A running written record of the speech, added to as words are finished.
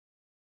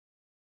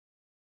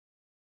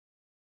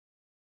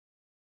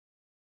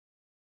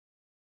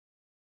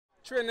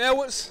Trenton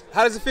Edwards,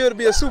 how does it feel to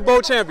be a Super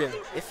Bowl champion?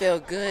 It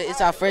felt good.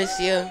 It's our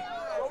first year.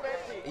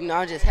 You know,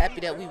 I'm just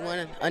happy that we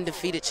won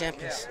undefeated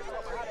champions.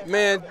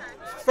 Man,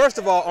 first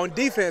of all, on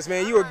defense,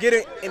 man, you were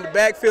getting in the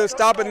backfield,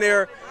 stopping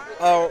their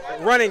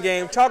running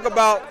game. Talk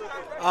about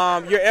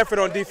your effort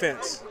on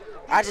defense.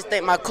 I just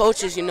think my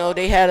coaches, you know,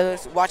 they had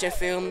us watching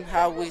film,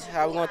 how we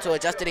want to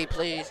adjust to their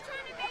plays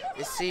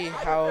and see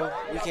how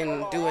we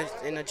can do it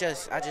and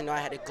adjust. I just know I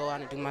had to go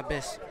out and do my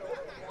best.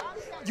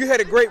 You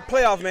had a great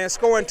playoff, man,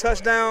 scoring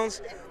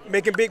touchdowns,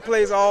 making big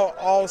plays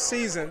all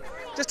season.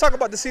 Just talk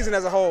about the season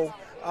as a whole.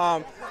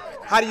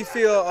 How do you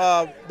feel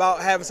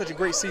about having such a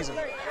great season?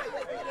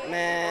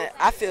 Man,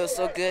 I feel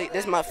so good.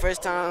 This is my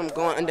first time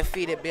going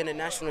undefeated, being a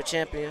national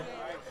champion.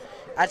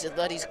 I just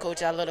love these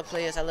coaches. I love the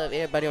players. I love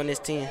everybody on this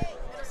team.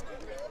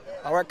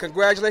 All right,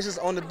 congratulations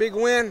on the big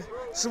win,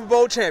 Super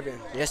Bowl champion.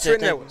 Yes, sir.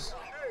 Trenton Edwards.